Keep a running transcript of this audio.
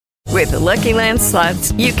With the Lucky Land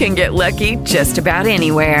Slots, you can get lucky just about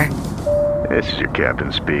anywhere. This is your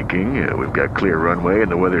captain speaking. We've got clear runway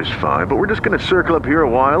and the weather's fine, but we're just going to circle up here a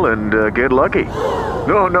while and get lucky.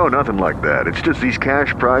 No, nothing like that. It's just these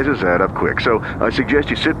cash prizes add up quick. So I suggest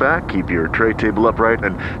you sit back, keep your tray table upright,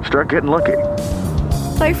 and start getting lucky.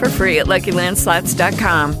 Play for free at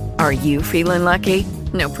LuckyLandSlots.com. Are you feeling lucky?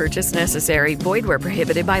 No purchase necessary. Void where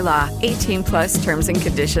prohibited by law. 18 plus terms and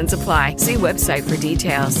conditions apply. See website for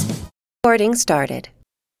details. Recording started.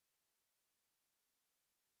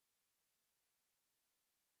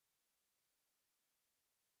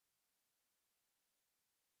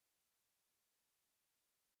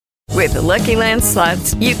 With the Lucky Land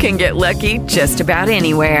Slots, you can get lucky just about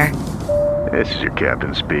anywhere. This is your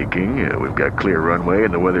captain speaking. We've got clear runway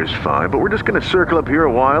and the weather's fine, but we're just going to circle up here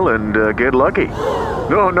a while and get lucky.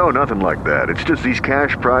 No, nothing like that. It's just these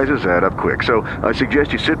cash prizes add up quick. So I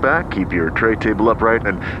suggest you sit back, keep your tray table upright,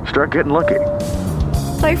 and start getting lucky.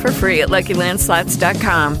 Play for free at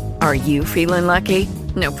LuckyLandSlots.com. Are you feeling lucky?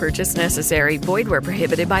 No purchase necessary. Void where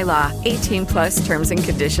prohibited by law. 18 plus terms and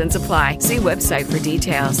conditions apply. See website for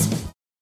details.